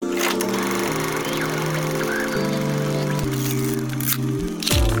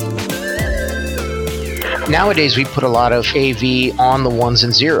Nowadays, we put a lot of AV on the ones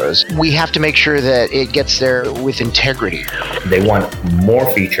and zeros. We have to make sure that it gets there with integrity. They want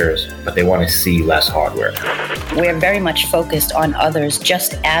more features, but they want to see less hardware. We're very much focused on others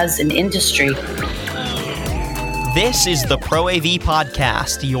just as an industry. This is the Pro AV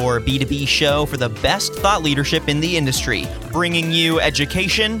Podcast, your B2B show for the best thought leadership in the industry, bringing you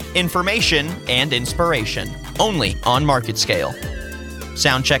education, information, and inspiration, only on market scale.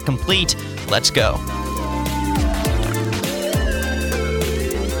 Sound check complete. Let's go.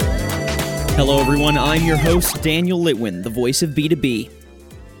 Hello, everyone. I'm your host, Daniel Litwin, the voice of B2B.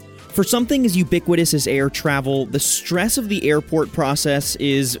 For something as ubiquitous as air travel, the stress of the airport process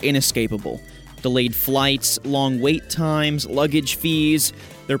is inescapable. Delayed flights, long wait times, luggage fees,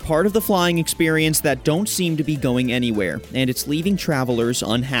 they're part of the flying experience that don't seem to be going anywhere, and it's leaving travelers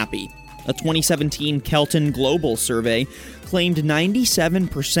unhappy. A 2017 Kelton Global survey claimed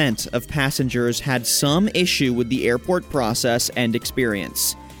 97% of passengers had some issue with the airport process and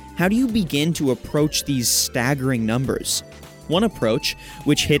experience. How do you begin to approach these staggering numbers? One approach,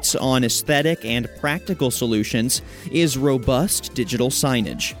 which hits on aesthetic and practical solutions, is robust digital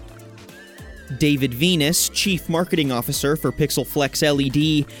signage. David Venus, Chief Marketing Officer for PixelFLEX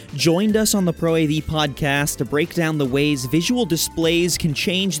LED, joined us on the Pro AV podcast to break down the ways visual displays can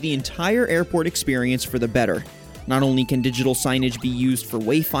change the entire airport experience for the better. Not only can digital signage be used for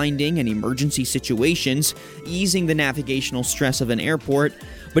wayfinding and emergency situations, easing the navigational stress of an airport,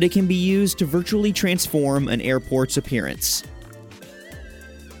 but it can be used to virtually transform an airport's appearance.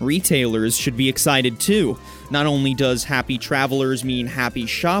 Retailers should be excited too. Not only does happy travelers mean happy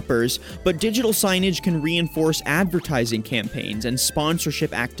shoppers, but digital signage can reinforce advertising campaigns and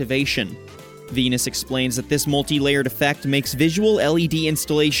sponsorship activation. Venus explains that this multi-layered effect makes visual LED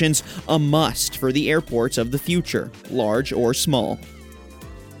installations a must for the airports of the future, large or small.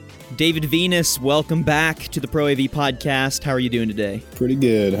 David Venus, welcome back to the Pro AV podcast. How are you doing today? Pretty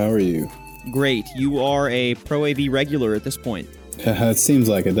good. How are you? Great. You are a Pro AV regular at this point. It seems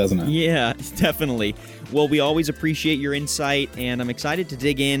like it, doesn't it? Yeah, definitely. Well, we always appreciate your insight, and I'm excited to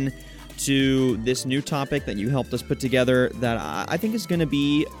dig in to this new topic that you helped us put together that I think is going to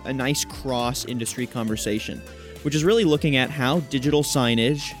be a nice cross-industry conversation, which is really looking at how digital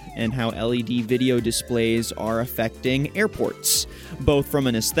signage and how LED video displays are affecting airports, both from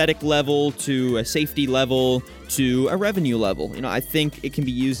an aesthetic level to a safety level to a revenue level. I think it can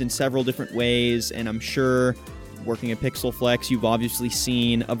be used in several different ways, and I'm sure working at PixelFLEX, you've obviously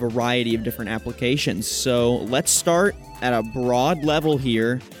seen a variety of different applications. So let's start at a broad level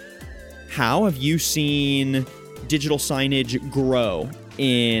here. How have you seen digital signage grow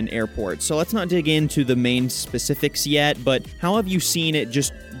in airports? So let's not dig into the main specifics yet, but how have you seen it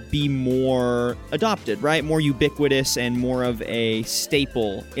just be more adopted, right? More ubiquitous and more of a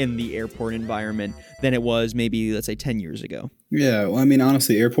staple in the airport environment than it was maybe, let's say, 10 years ago? Yeah, well, I mean,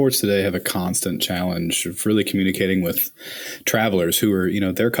 honestly, airports today have a constant challenge of really communicating with travelers who are,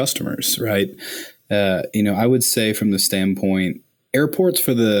 their customers, right? I would say from the standpoint, airports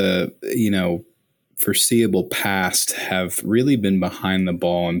for the, foreseeable past have really been behind the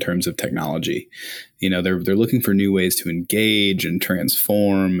ball in terms of technology. They're looking for new ways to engage and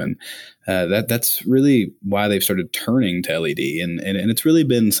transform, and that's really why they've started turning to LED. And it's really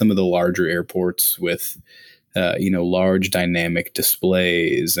been some of the larger airports with large dynamic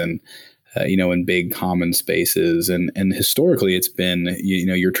displays and in big common spaces, and historically it's been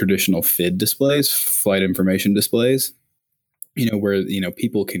your traditional FID displays, flight information displays. Where,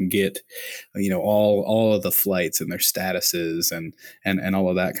 people can get, all of the flights and their statuses and all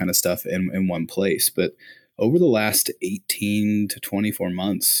of that kind of stuff in one place. But over the last 18 to 24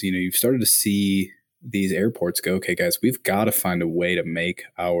 months, you've started to see these airports go, okay, guys, we've got to find a way to make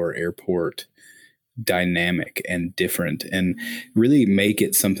our airport dynamic and different and really make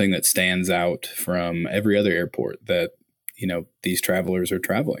it something that stands out from every other airport that these travelers are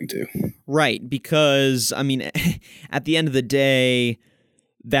traveling to. Right, because at the end of the day,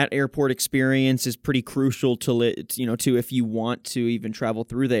 that airport experience is pretty crucial to if you want to even travel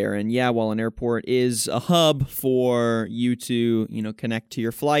through there. And yeah, while an airport is a hub for you to connect to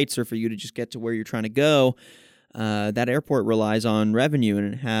your flights or for you to just get to where you're trying to go, that airport relies on revenue,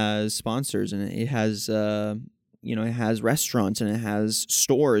 and it has sponsors, and it has it has restaurants, and it has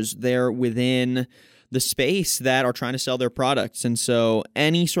stores there within the space that are trying to sell their products. And so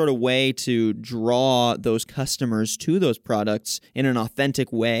any sort of way to draw those customers to those products in an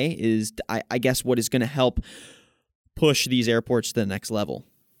authentic way is, I guess, what is going to help push these airports to the next level.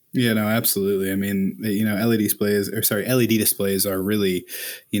 Yeah, no, absolutely. I mean, LED displays are really,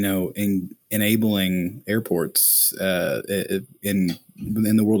 enabling airports in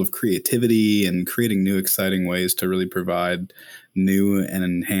the world of creativity and creating new, exciting ways to really provide new and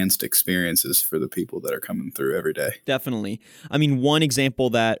enhanced experiences for the people that are coming through every day. Definitely. I mean, one example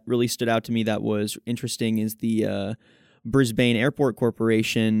that really stood out to me that was interesting is the Brisbane Airport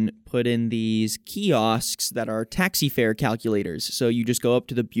Corporation put in these kiosks that are taxi fare calculators. So you just go up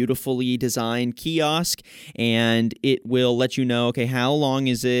to the beautifully designed kiosk and it will let you know, okay, how long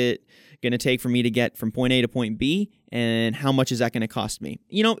is it going to take for me to get from point A to point B, and how much is that going to cost me?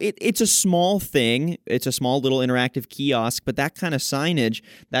 You know, it's a small thing. It's a small little interactive kiosk, but that kind of signage,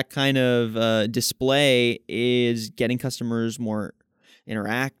 that kind of display is getting customers more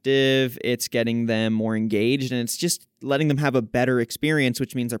interactive. It's getting them more engaged, and it's just letting them have a better experience,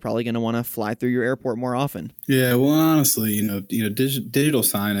 which means they're probably going to want to fly through your airport more often. Yeah, well, honestly, digital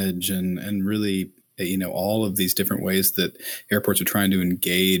signage and really, all of these different ways that airports are trying to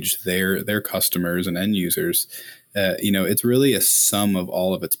engage their customers and end users, it's really a sum of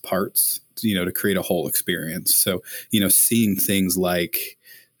all of its parts, to create a whole experience. So, seeing things like,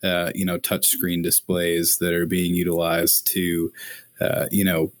 touchscreen displays that are being utilized to,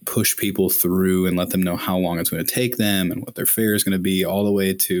 push people through and let them know how long it's going to take them and what their fare is going to be, all the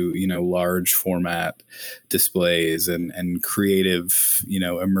way to, large format displays and creative,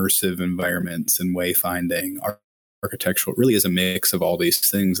 immersive environments and wayfinding. Architectural really is a mix of all these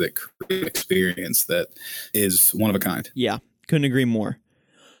things that create an experience that is one of a kind. Yeah, couldn't agree more.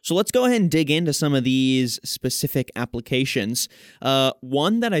 So let's go ahead and dig into some of these specific applications.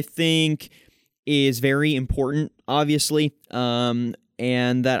 One that I think is very important, obviously, and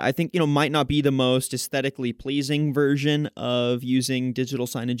that I think, might not be the most aesthetically pleasing version of using digital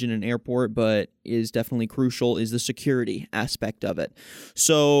signage in an airport, but is definitely crucial, is the security aspect of it.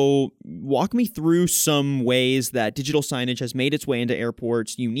 So walk me through some ways that digital signage has made its way into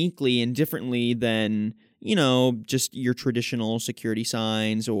airports uniquely and differently than, just your traditional security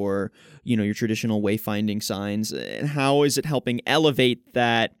signs or, your traditional wayfinding signs. And how is it helping elevate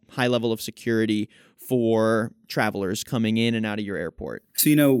that high level of security for travelers coming in and out of your airport?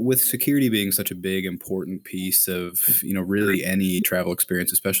 So, with security being such a big, important piece of, really any travel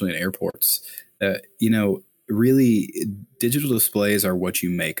experience, especially in airports, really digital displays are what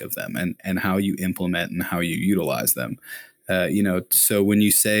you make of them and how you implement and how you utilize them. So when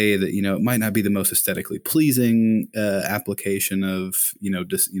you say that, it might not be the most aesthetically pleasing application of,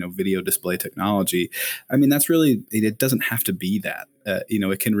 video display technology. I mean, that's really, it doesn't have to be that.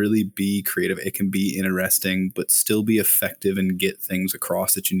 It can really be creative. It can be interesting, but still be effective and get things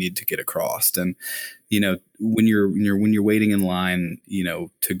across that you need to get across. And, when you're waiting in line,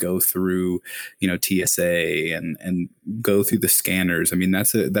 to go through, TSA and go through the scanners. I mean,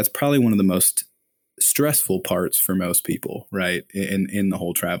 that's probably one of the most stressful parts for most people, right, in the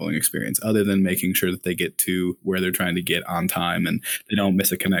whole traveling experience, other than making sure that they get to where they're trying to get on time and they don't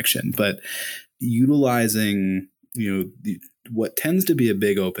miss a connection. But utilizing, what tends to be a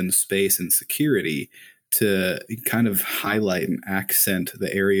big open space in security to kind of highlight and accent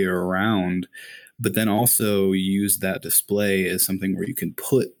the area around, but then also use that display as something where you can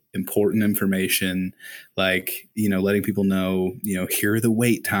put important information, like, letting people know, here are the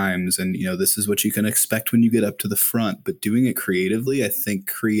wait times and, this is what you can expect when you get up to the front. But doing it creatively, I think,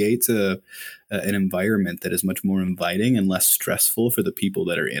 creates an environment that is much more inviting and less stressful for the people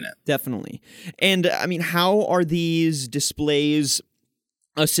that are in it. Definitely. And I mean, how are these displays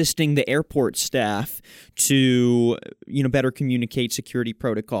assisting the airport staff to, better communicate security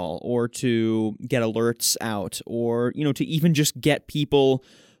protocol, or to get alerts out, or, to even just get people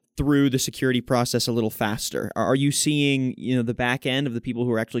through the security process a little faster? Are you seeing, the back end of the people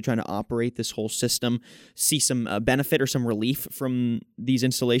who are actually trying to operate this whole system see some benefit or some relief from these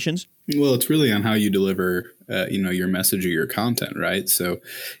installations? Well, it's really on how you deliver, your message or your content, right? So,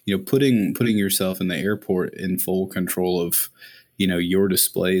 putting yourself in the airport in full control of, your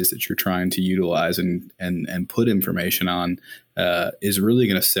displays that you're trying to utilize and put information on is really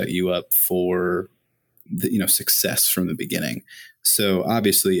going to set you up for success from the beginning. So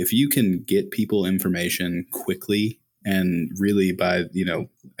obviously, if you can get people information quickly and really by,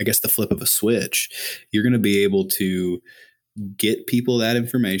 I guess the flip of a switch, you're going to be able to get people that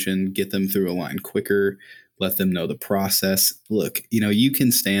information, get them through a line quicker, let them know the process. Look, you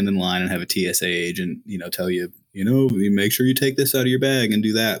can stand in line and have a TSA agent, tell you, make sure you take this out of your bag and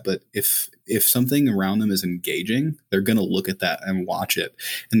do that. But if something around them is engaging, they're going to look at that and watch it.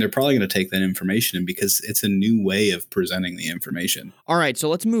 And they're probably going to take that information in because it's a new way of presenting the information. All right, so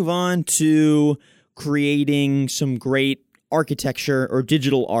let's move on to creating some great architecture or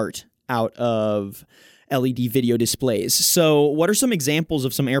digital art out of LED video displays. So what are some examples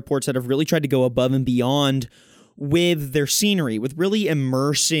of some airports that have really tried to go above and beyond with their scenery, with really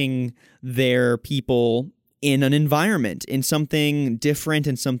immersing their people in an environment, in something different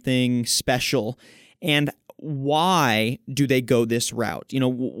and something special? And why do they go this route? You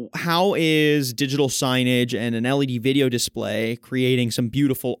know, how is digital signage and an LED video display creating some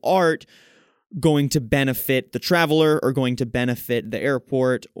beautiful art going to benefit the traveler or going to benefit the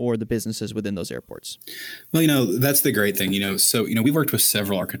airport or the businesses within those airports? Well, that's the great thing, so, we've worked with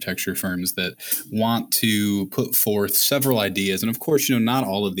several architecture firms that want to put forth several ideas. And of course, not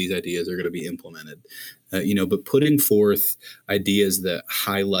all of these ideas are going to be implemented, but putting forth ideas that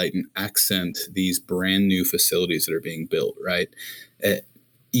highlight and accent these brand new facilities that are being built, right?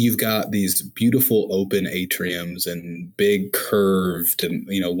 You've got these beautiful open atriums and big curved and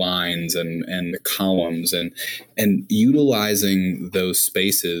lines and columns and utilizing those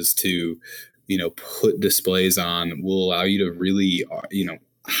spaces to put displays on will allow you to really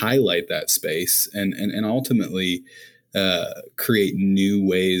highlight that space and ultimately create new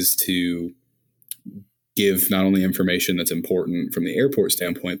ways to give not only information that's important from the airport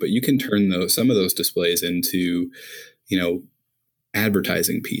standpoint, but you can turn some of those displays into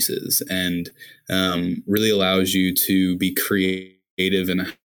advertising pieces and really allows you to be creative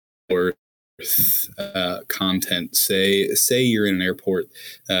and content. Say you're in an airport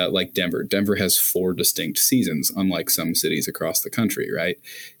like Denver. Denver has 4 distinct seasons, unlike some cities across the country, right?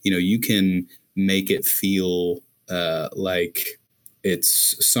 You can make it feel like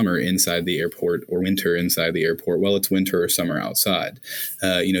it's summer inside the airport or winter inside the airport. Well, it's winter or summer outside.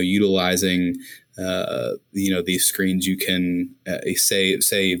 Utilizing these screens, you can say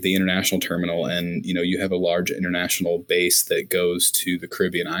the international terminal, and you have a large international base that goes to the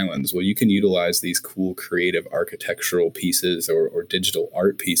Caribbean islands. Well, you can utilize these cool creative architectural pieces or digital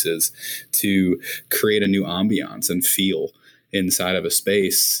art pieces to create a new ambiance and feel inside of a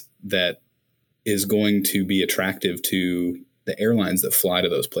space that is going to be attractive to the airlines that fly to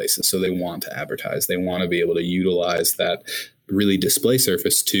those places. So they want to advertise. They want to be able to utilize that really display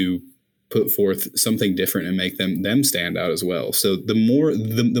surface to put forth something different and make them stand out as well. So the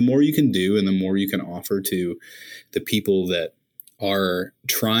more you can do and the more you can offer to the people that are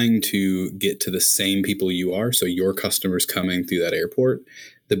trying to get to the same people you are, so your customers coming through that airport,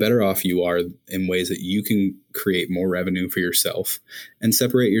 the better off you are in ways that you can create more revenue for yourself and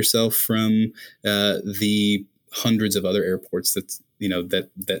separate yourself from the hundreds of other airports that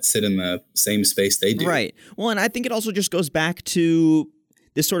sit in the same space they do. Right. Well, and I think it also just goes back to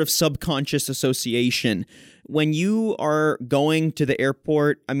this sort of subconscious association. When you are going to the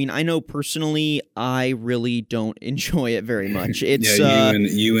airport, I mean, I know personally, I really don't enjoy it very much. It's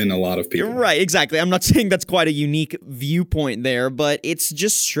you and a lot of people. Right, exactly. I'm not saying that's quite a unique viewpoint there, but it's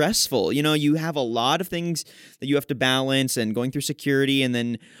just stressful. You have a lot of things that you have to balance and going through security, and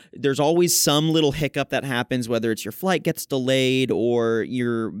then there's always some little hiccup that happens, whether it's your flight gets delayed or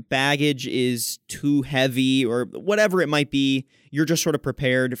your baggage is too heavy or whatever it might be. You're just sort of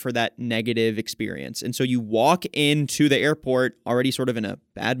prepared for that negative experience. And so you walk into the airport already sort of in a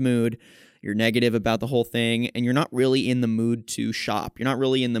bad mood. You're negative about the whole thing, and you're not really in the mood to shop. You're not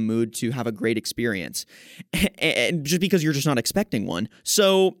really in the mood to have a great experience, and just because you're just not expecting one.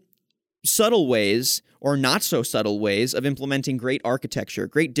 So subtle ways or not so subtle ways of implementing great architecture,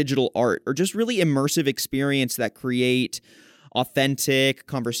 great digital art, or just really immersive experience that create authentic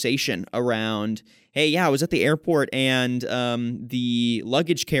conversation around, hey, yeah, I was at the airport and the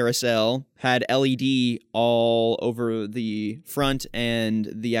luggage carousel had LED all over the front and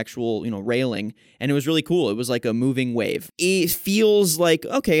the actual, railing. And it was really cool. It was like a moving wave. It feels like,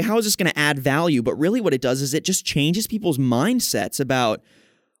 okay, how is this going to add value? But really what it does is it just changes people's mindsets about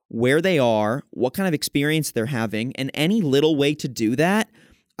where they are, what kind of experience they're having, and any little way to do that,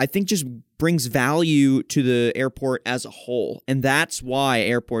 I think just brings value to the airport as a whole. And that's why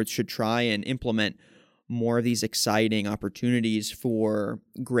airports should try and implement more of these exciting opportunities for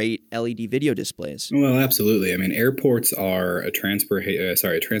great LED video displays. Well, absolutely. I mean, airports are a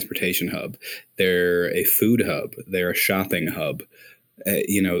transportation hub. They're a food hub. They're a shopping hub.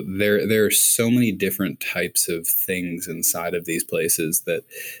 There are so many different types of things inside of these places that,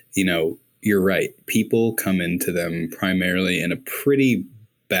 you're right. People come into them primarily in a pretty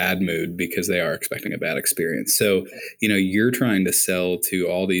bad mood because they are expecting a bad experience. So, you're trying to sell to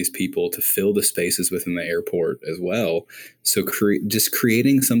all these people to fill the spaces within the airport as well. So just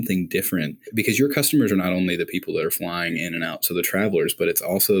creating something different, because your customers are not only the people that are flying in and out, so the travelers, but it's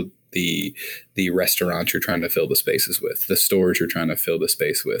also the restaurants you're trying to fill the spaces with, the stores you're trying to fill the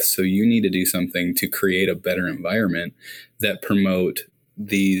space with. So you need to do something to create a better environment that promote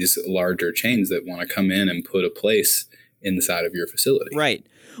these larger chains that want to come in and put a place inside of your facility. Right.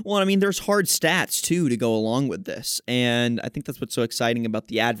 Well, I mean, there's hard stats, too, to go along with this. And I think that's what's so exciting about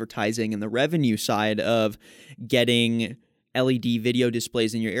the advertising and the revenue side of getting LED video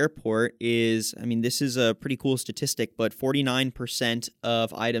displays in your airport is, I mean, this is a pretty cool statistic, but 49%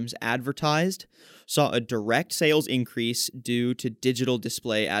 of items advertised saw a direct sales increase due to digital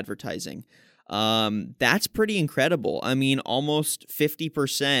display advertising. That's pretty incredible. I mean, almost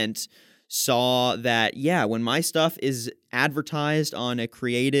 50% saw that, yeah, when my stuff is advertised on a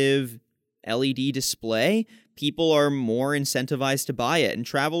creative LED display, people are more incentivized to buy it, and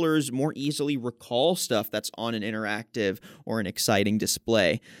travelers more easily recall stuff that's on an interactive or an exciting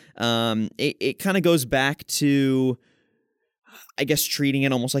display. It kind of goes back to, I guess, treating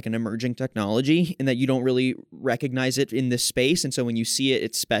it almost like an emerging technology in that you don't really recognize it in this space, and so when you see it,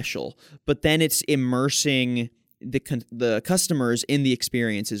 it's special. But then it's immersing the customers in the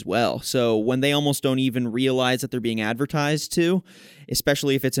experience as well. So when they almost don't even realize that they're being advertised to,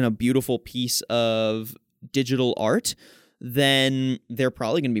 especially if it's in a beautiful piece of digital art, then they're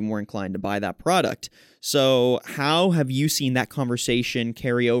probably going to be more inclined to buy that product. So how have you seen that conversation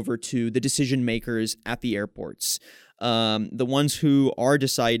carry over to the decision makers at the airports? The ones who are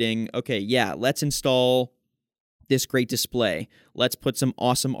deciding, okay, yeah, let's install this great display. Let's put some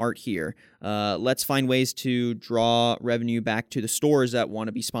awesome art here. Let's find ways to draw revenue back to the stores that want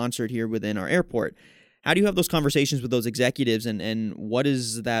to be sponsored here within our airport. How do you have those conversations with those executives, and what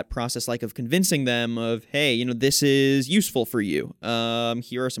is that process like of convincing them of, hey, you know, this is useful for you.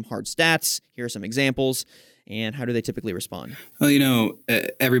 Here are some hard stats. Here are some examples. And how do they typically respond? Well, you know,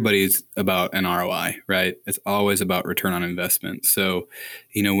 everybody's about an ROI, right? It's always about return on investment. So,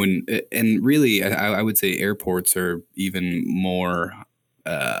 you know, and really, I would say airports are even more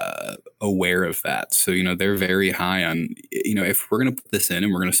aware of that. So, you know, they're very high on, you know, if we're going to put this in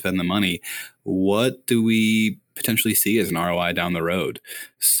and we're going to spend the money, what do we potentially see as an ROI down the road?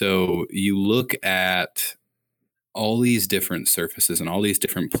 So you look at all these different surfaces and all these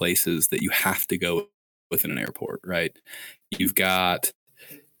different places that you have to go within an airport, right? You've got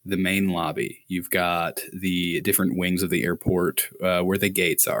the main lobby. You've got the different wings of the airport where the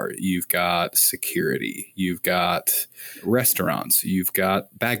gates are. You've got security. You've got restaurants. You've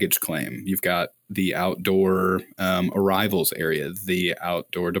got baggage claim. You've got the outdoor arrivals area, the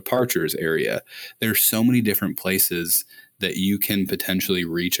outdoor departures area. There's so many different places that you can potentially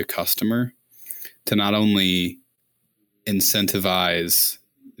reach a customer to not only incentivize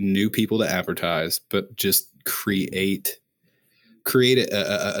new people to advertise, but just create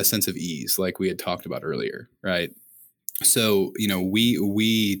a sense of ease, like we had talked about earlier, right? So, you know,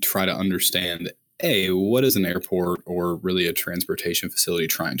 we try to understand, what is an airport or really a transportation facility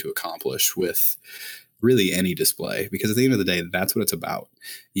trying to accomplish with really any display? Because at the end of the day, that's what it's about.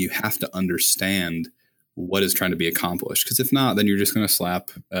 You have to understand what is trying to be accomplished, because if not, then you're just going to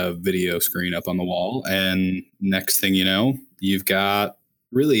slap a video screen up on the wall, and next thing you know, you've got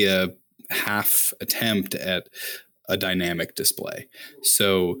really a half attempt at a dynamic display.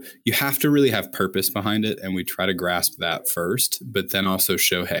 So you have to really have purpose behind it, and we try to grasp that first, but then also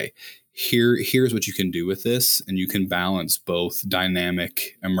show, hey, here's what you can do with this, and you can balance both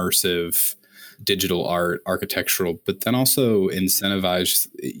dynamic, immersive, digital art, architectural, but then also incentivize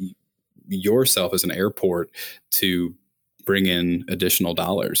yourself as an airport to bring in additional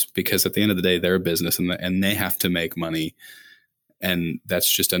dollars, because at the end of the day, they're a business and they have to make money. And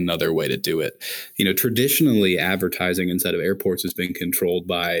that's just another way to do it. You know, traditionally, advertising inside of airports has been controlled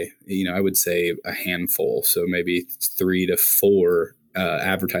by, you know, I would say a handful. So maybe 3 to 4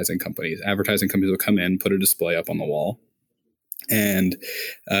 advertising companies. Advertising companies will come in, put a display up on the wall, and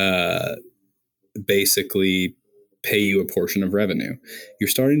basically pay you a portion of revenue. You're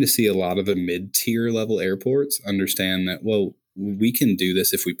starting to see a lot of the mid-tier level airports understand that, well, we can do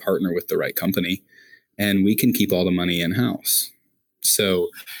this if we partner with the right company, and we can keep all the money in-house. So,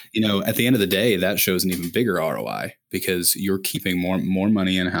 you know, at the end of the day, that shows an even bigger ROI, because you're keeping more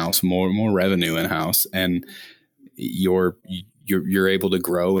money in-house, more revenue in-house, and you're able to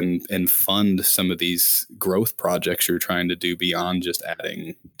grow and fund some of these growth projects you're trying to do beyond just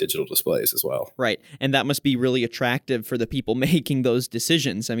adding digital displays as well. Right. And that must be really attractive for the people making those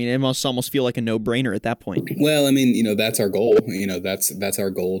decisions. I mean, it must almost feel like a no-brainer at that point. Well, I mean, you know, that's our goal. You know, that's our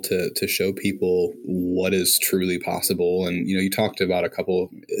goal to show people what is truly possible. And, you know, you talked about a couple,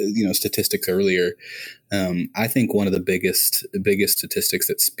 you know, statistics earlier. I think one of the biggest statistics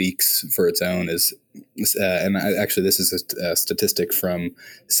that speaks for its own is, actually this is a statistic from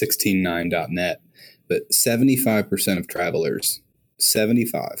 169.net, but 75% of travelers,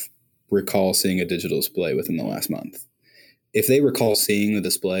 75, recall seeing a digital display within the last month. if they recall seeing the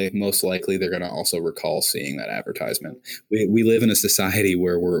display, most likely they're going to also recall seeing that advertisement. We live in a society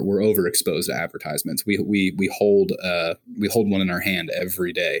where we're overexposed to advertisements. We hold one in our hand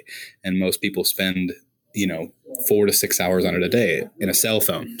every day, and most people spend 4 to 6 hours on it a day in a cell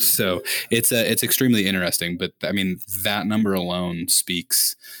phone. So it's extremely interesting. But I mean, that number alone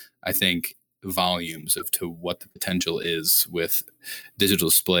speaks, I think, volumes to what the potential is with digital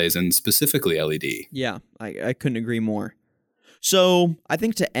displays and specifically LED. Yeah, I couldn't agree more. So I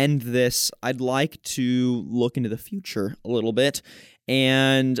think to end this, I'd like to look into the future a little bit,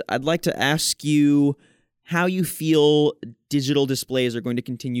 and I'd like to ask you how you feel digital displays are going to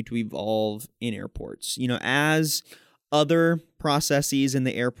continue to evolve in airports. As other processes in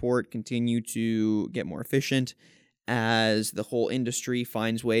the airport continue to get more efficient, as the whole industry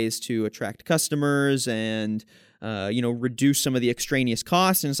finds ways to attract customers and, reduce some of the extraneous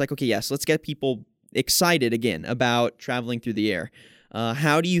costs. And it's like, okay, yes, let's get people excited again about traveling through the air.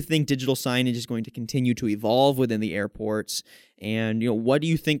 How do you think digital signage is going to continue to evolve within the airports? And, what do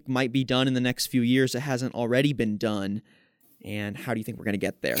you think might be done in the next few years that hasn't already been done? And how do you think we're going to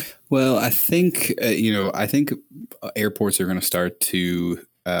get there? Well, I think, airports are going to start to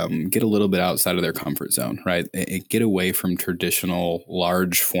get a little bit outside of their comfort zone, right? Get away from traditional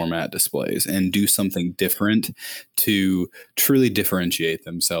large format displays and do something different to truly differentiate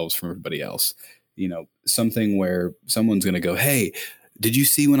themselves from everybody else. Something where someone's going to go, hey, did you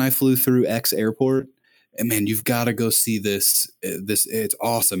see when I flew through X airport? And man, you've got to go see this. It's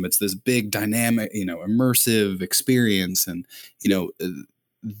awesome. It's this big, dynamic, immersive experience. And,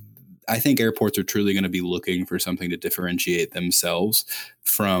 I think airports are truly going to be looking for something to differentiate themselves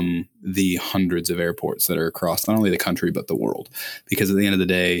from the hundreds of airports that are across not only the country, but the world. Because at the end of the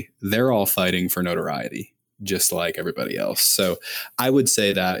day, they're all fighting for notoriety, just like everybody else. So I would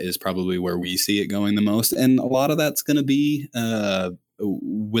say that is probably where we see it going the most. And a lot of that's going to be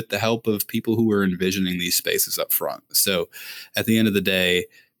with the help of people who are envisioning these spaces up front. So at the end of the day,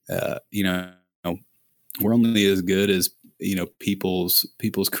 we're only as good as people's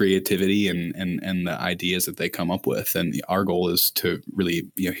creativity and the ideas that they come up with. And our goal is to really,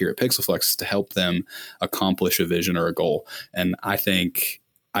 here at PixelFLEX, is to help them accomplish a vision or a goal. And I think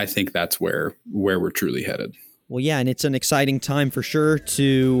that's where we're truly headed. Well, yeah, and it's an exciting time for sure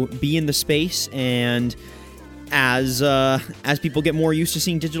to be in the space. And as people get more used to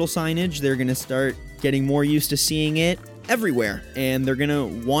seeing digital signage, they're going to start getting more used to seeing it everywhere. And they're going to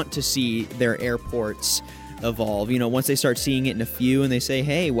want to see their airports evolve. Once they start seeing it in a few and they say,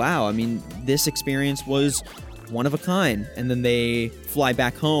 hey, wow, I mean, this experience was one of a kind. And then they fly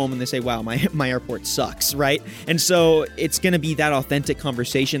back home and they say, wow, my airport sucks, right? And so it's going to be that authentic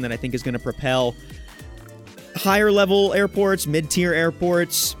conversation that I think is going to propel higher level airports, mid-tier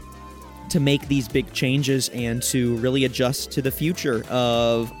airports to make these big changes and to really adjust to the future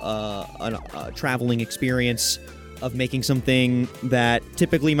of a traveling experience, of making something that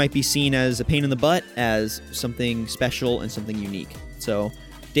typically might be seen as a pain in the butt as something special and something unique. So,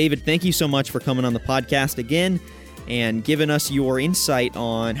 David, thank you so much for coming on the podcast again and giving us your insight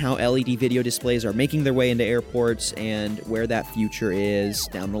on how LED video displays are making their way into airports and where that future is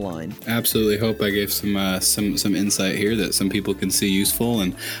down the line. Absolutely. Hope I gave some insight here that some people can see useful,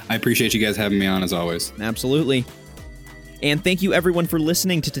 and I appreciate you guys having me on as always. Absolutely. And thank you everyone for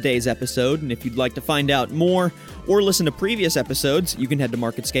listening to today's episode. And if you'd like to find out more or listen to previous episodes, you can head to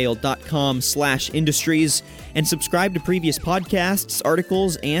marketscale.com/industries and subscribe to previous podcasts,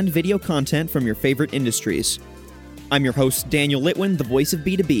 articles, and video content from your favorite industries. I'm your host, Daniel Litwin, the voice of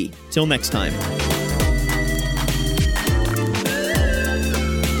B2B. Till next time.